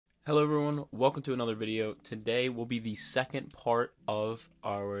Hello everyone, welcome to another video. Today will be the second part of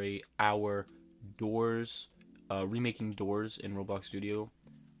our doors, remaking doors in Roblox Studio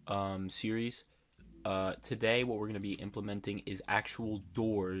series. Today what we're going to be implementing is actual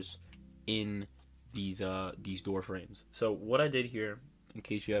doors in these door frames. So what I did here, in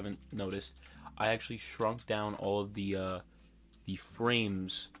case you haven't noticed, I actually shrunk down all of the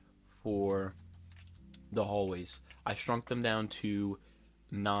frames for the hallways. I shrunk them down to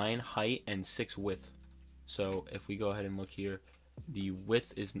 9 height and 6 width. So if we go ahead and look here, the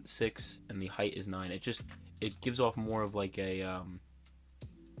width is 6 and the height is 9. It gives off more of like a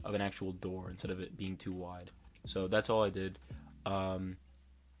of an actual door instead of it being too wide. So that's all I did. Um,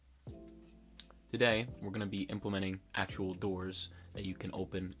 Today we're going to be implementing actual doors that you can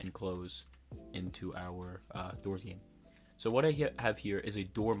open and close into our doors game. So what I have here is a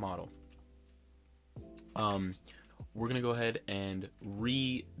door model. We're gonna go ahead and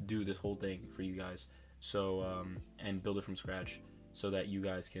redo this whole thing for you guys, so and build it from scratch so that you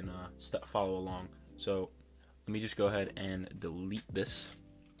guys can follow along. So let me just go ahead and delete this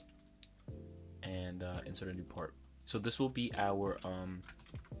and insert a new part. So this will be our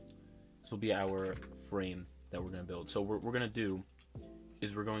frame that we're gonna build. So what we're gonna do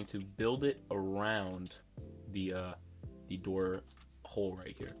is we're going to build it around the door hole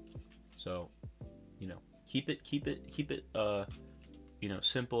right here. So keep it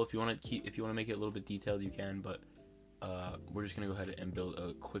simple. If you want to make it a little bit detailed, you can, but we're just gonna go ahead and build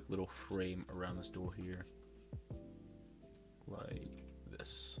a quick little frame around this door here, like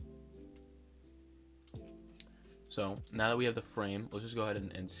this. So now that we have the frame, let's just go ahead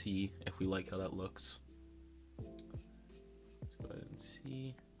and see if we like how that looks. Let's go ahead and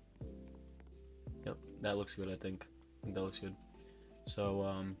see. Yep, that looks good. I think that looks good.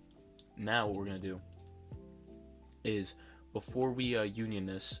 So now what we're gonna do is, before we union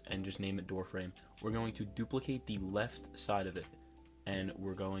this and just name it door frame, we're going to duplicate the left side of it, and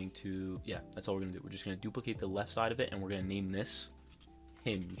we're going to, that's all we're gonna do. We're just gonna duplicate the left side of it, and we're gonna name this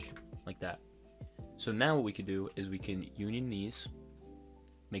hinge, like that. So now what we could do is we can union these,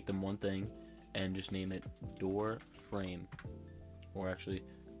 make them one thing, and just name it door frame, or actually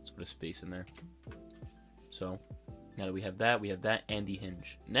let's put a space in there. So now that we have that and the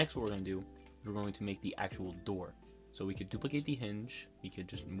hinge. Next, what we're gonna do is we're going to make the actual door. So we could duplicate the hinge, we could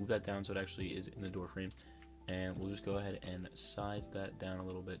just move that down so it actually is in the door frame, and we'll just go ahead and size that down a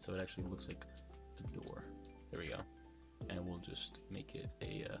little bit so it actually looks like a door. There we go. And we'll just make it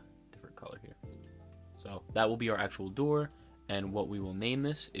a different color here. So that will be our actual door, and what we will name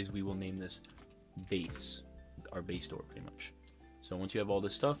this is we will name this base, our base door pretty much. So once you have all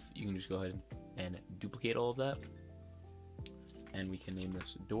this stuff, you can just go ahead and duplicate all of that, and we can name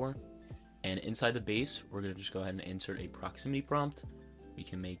this door. And inside the base, we're going to just go ahead and insert a proximity prompt. We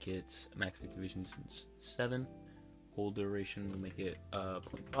can make it max activation distance 7. Hold duration, we'll make it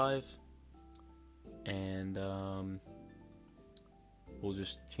 0.5. And we'll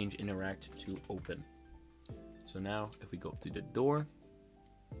just change interact to open. So now, if we go to the door,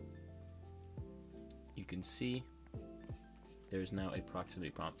 you can see there's now a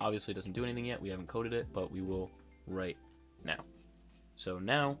proximity prompt. Obviously, it doesn't do anything yet. We haven't coded it, but we will right now. So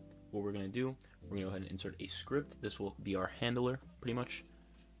now, what we're going to do, we're going to go ahead and insert a script. This will be our handler, pretty much.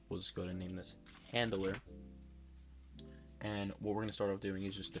 We'll just go ahead and name this handler. And what we're going to start off doing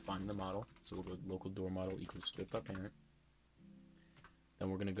is just defining the model. So we'll go local door model equals script.parent. Then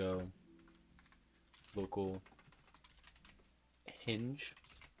we're going to go local hinge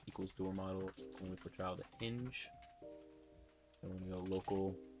equals door model only for child hinge. Then we're going to go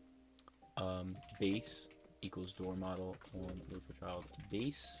local base equals door model on wait for child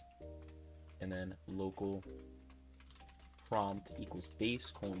base, and then local prompt equals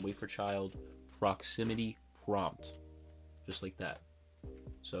base colon wait for child proximity prompt, just like that.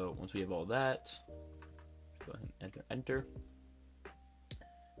 So once we have all that, go ahead and enter.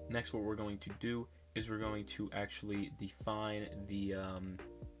 Next, what we're going to do is we're going to actually define the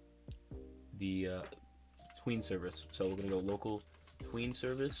tween service. So we're going to go local tween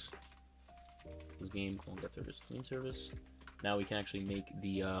service game get service tween service. Now we can actually make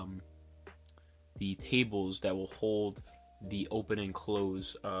the tables that will hold the open and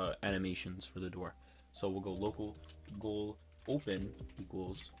close animations for the door. So we'll go local goal open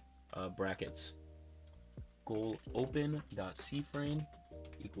equals brackets goal open dot cframe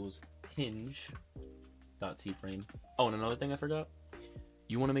equals hinge dot cframe. Oh, and another thing I forgot,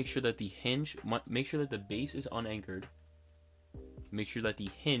 you want to make sure that the hinge, make sure that the base is unanchored, make sure that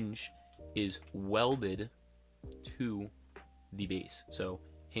the hinge is welded to the base. So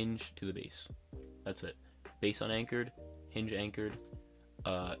hinge to the base. That's it. Base unanchored, hinge anchored.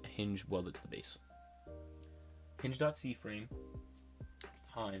 hinge welded to the base. Hinge.cframe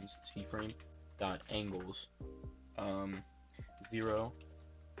times cframe dot angles 0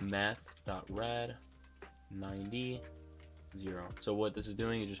 math.rad 90 0. So what this is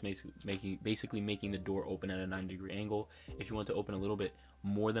doing is just basically making the door open at a 90-degree angle. If you want to open a little bit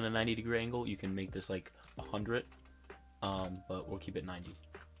more than a 90-degree angle, you can make this like 100, but we'll keep it 90.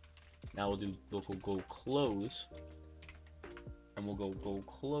 Now we'll do local go close, and we'll go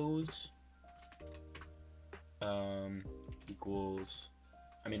close equals,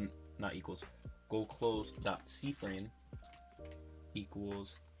 I mean not equals, go close dot cframe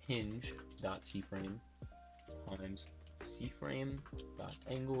equals hinge dot cframe times cframe dot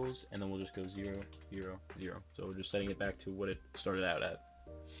angles, and then we'll just go 0 0 0. So we're just setting it back to what it started out at.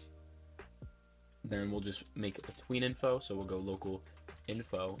 Then we'll just make a tween info, so we'll go local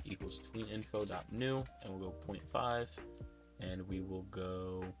info equals tween info dot new, and we'll go 0.5, and we will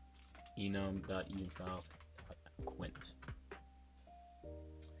go enum dot evenfile quint.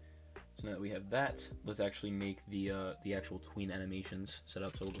 So now that we have that, let's actually make the actual tween animations set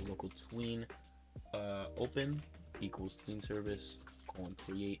up. So we'll go local tween open equals tween service colon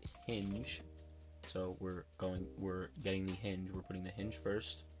create hinge. So we're getting the hinge. We're putting the hinge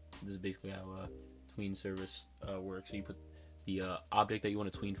first. This is basically how tween service works. So you put the object that you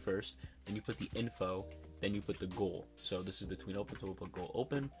want to tween first, then you put the info, then you put the goal. So this is the tween open, so we'll put goal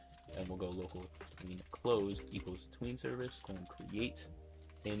open, and we'll go local tween closed equals tween service colon create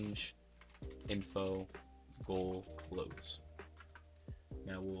hinge info goal close.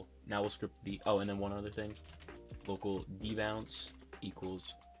 Now we'll script the, oh, and then one other thing, local debounce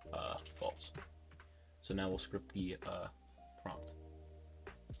equals false. So now we'll script the prompt.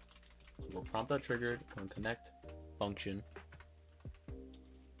 So we'll prompt.triggered connect function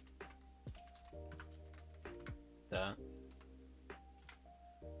that.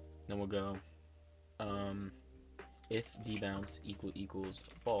 Then we'll go if debounce equals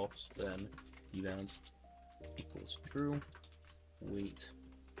false, then debounce equals true. Wait,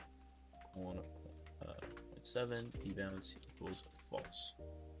 colon 0.7 debounce equals false.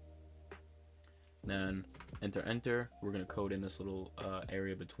 Then enter. We're gonna code in this little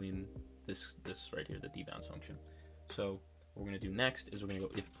area between this right here, the debounce function. So what we're gonna do next is we're gonna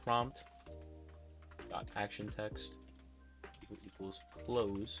go if prompt dot action text equals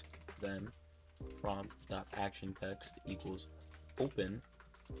close, then prompt dot action text equals open,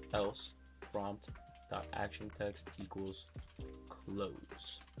 else prompt dot action text equals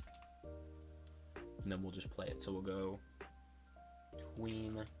close. And then we'll just play it. So we'll go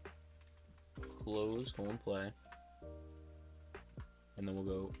tween close colon play, and then we'll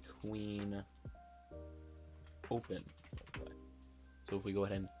go tween open play. So if we go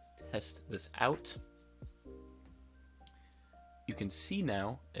ahead and test this out, you can see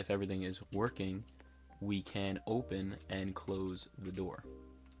now if everything is working, we can open and close the door.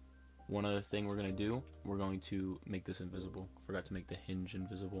 One other thing we're going to do, we're going to make this invisible. Forgot to make the hinge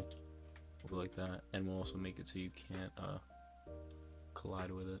invisible. We'll go like that, and we'll also make it so you can't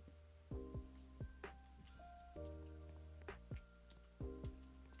collide with it.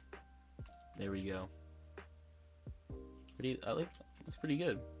 There we go. Looks pretty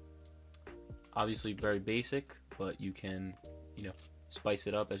good. Obviously very basic, but you can, you know, spice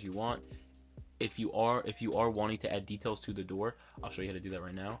it up as you want. If you are wanting to add details to the door, I'll show you how to do that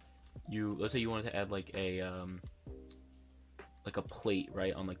right now. Let's say you wanted to add like a plate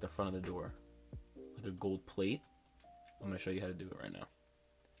right on like the front of the door, like a gold plate. I'm gonna show you how to do it right now.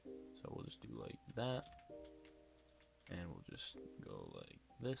 So we'll just do like that, and we'll just go like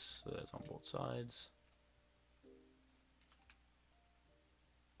this, so that's on both sides,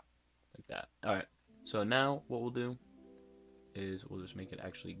 like that. All right. So now what we'll do is we'll just make it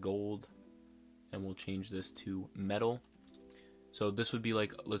actually gold, and we'll change this to metal. So this would be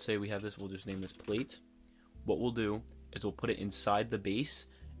like, let's say we have this, we'll just name this plate. What we'll do is we'll put it inside the base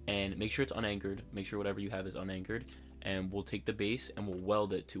and make sure it's unanchored. Make sure whatever you have is unanchored, and we'll take the base and we'll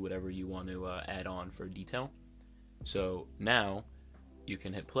weld it to whatever you want to add on for detail. So now you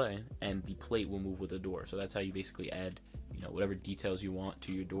can hit play and the plate will move with the door. So that's how you basically add, you know, whatever details you want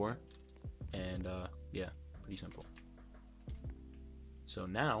to your door. And yeah, pretty simple. So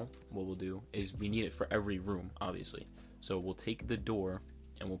now what we'll do is we need it for every room, obviously. So we'll take the door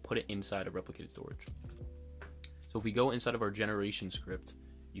and we'll put it inside of replicated storage. So if we go inside of our generation script,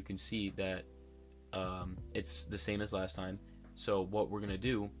 you can see that it's the same as last time. So what we're gonna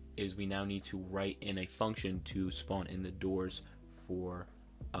do is we now need to write in a function to spawn in the doors for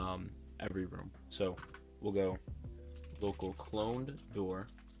every room. So we'll go local cloned door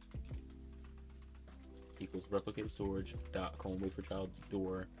equals replicate storage dot colon wait for child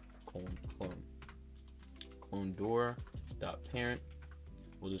door colon clone door dot parent.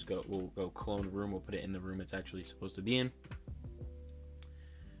 We'll go clone room. We'll put it in the room it's actually supposed to be in.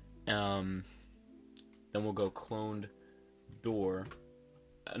 Then we'll go cloned door.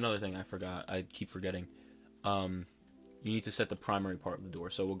 Another thing I forgot, I keep forgetting. You need to set the primary part of the door.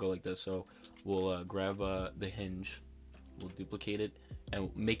 So we'll go like this. So we'll grab the hinge, we'll duplicate it,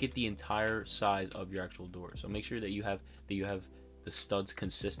 and make it the entire size of your actual door. So make sure that you have the studs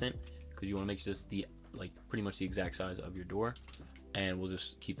consistent, because you want to make this the pretty much the exact size of your door. And we'll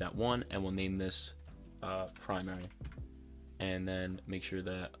just keep that one, and we'll name this primary. And then make sure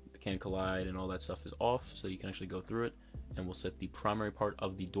that the can collide and all that stuff is off, so you can actually go through it. And we'll set the primary part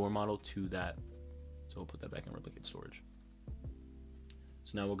of the door model to that. So we'll put that back in replicate storage.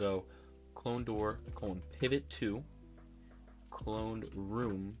 So now we'll go clone door colon pivot to cloned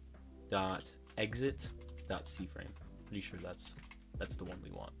room dot exit dot C-frame. Pretty sure that's the one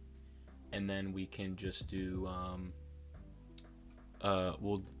we want. And then we can just do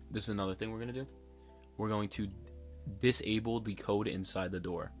this is another thing we're gonna do. We're going to disable the code inside the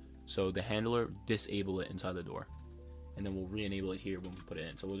door. So the handler, disable it inside the door, and then we'll re-enable it here when we put it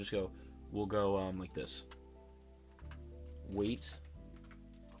in. So we'll go like this. Wait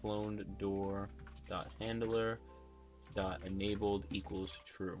cloned door dot handler dot enabled equals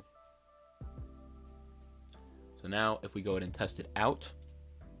true. So now if we go ahead and test it out,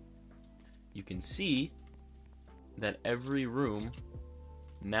 you can see that every room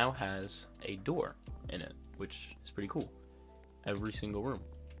now has a door in it, which is pretty cool. Every single room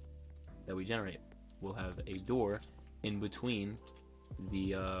that we generate will have a door in between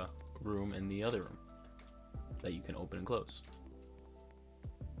the room and the other room that you can open and close.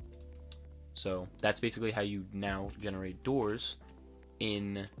 So that's basically how you now generate doors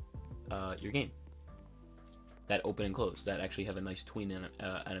in your game that open and close, that actually have a nice tween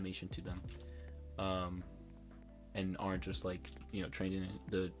animation to them, and aren't just changing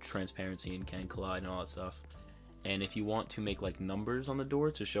the transparency and can collide and all that stuff. And if you want to make numbers on the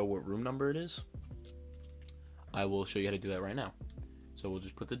door to show what room number it is, I will show you how to do that right now. So we'll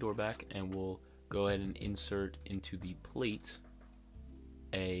just put the door back, and we'll go ahead and insert into the plate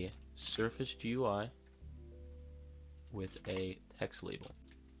a surface GUI with a text label.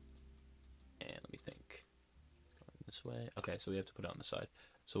 And let me think. It's going this way. Okay, so we have to put it on the side.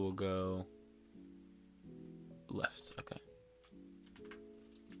 So we'll go left. Okay.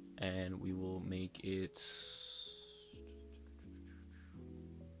 And we will make it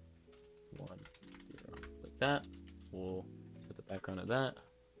 1, 0, like that. We'll set the background of that.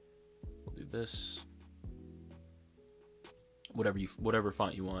 We'll do this. Whatever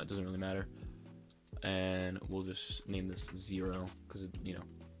font you want, it doesn't really matter. And we'll just name this 0 because it's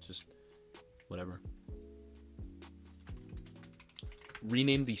just whatever.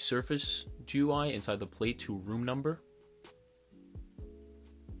 Rename the surface GUI inside the plate to room number.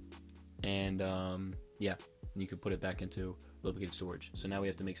 And yeah, you can put it back into replicated storage. So now we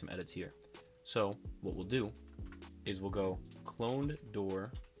have to make some edits here. So what we'll do is we'll go cloned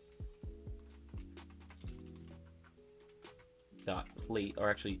door dot plate, or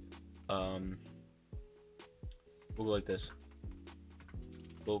actually we'll go like this.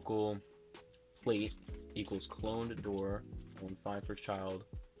 Local plate equals cloned door on find first child.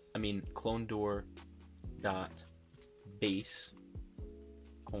 Cloned door dot base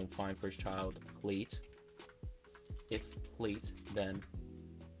colon find first child plate. If plate, then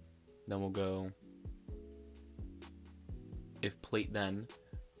we'll go if plate, then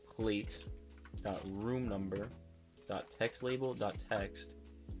plate dot room number dot text label dot text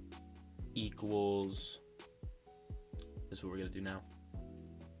equals, this is what we're gonna do now.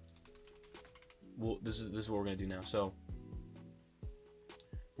 Well, this is what we're gonna do now. So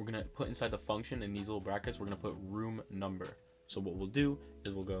we're gonna put inside the function, in these little brackets, we're gonna put room number. So what we'll do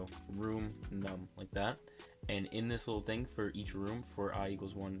is we'll go room num like that, and in this little thing for each room, for I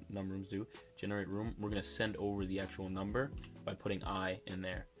equals 1 num rooms do generate room, we're gonna send over the actual number by putting I in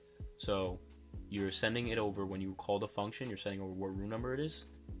there. So you're sending it over when you call the function, you're sending over what room number it is.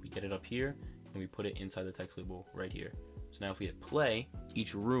 We get it up here and we put it inside the text label right here. So now if we hit play,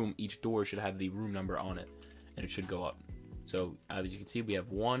 each door should have the room number on it, and it should go up. So as you can see, we have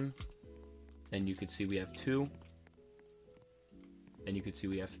 1, and you can see we have 2, and you can see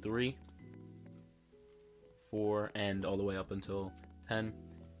we have 3, 4, and all the way up until 10.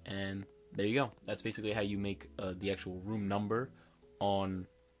 And there you go. That's basically how you make the actual room number on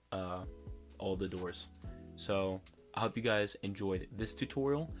all the doors. So I hope you guys enjoyed this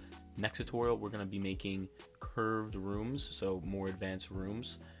tutorial. Next tutorial, we're going to be making curved rooms, so more advanced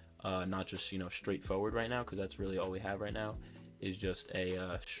rooms. not just, you know, straightforward right now, because that's really all we have right now is just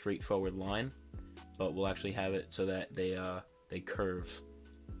a straightforward line. But we'll actually have it so that they curve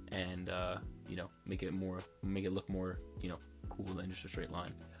and you know, make it look more, you know, cool than just a straight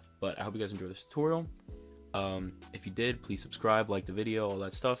line. But I hope you guys enjoyed this tutorial. If you did, please subscribe, like the video, all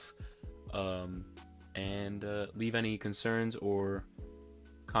that stuff, and leave any concerns or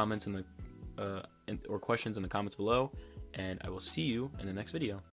comments in the or questions in the comments below, and I will see you in the next video.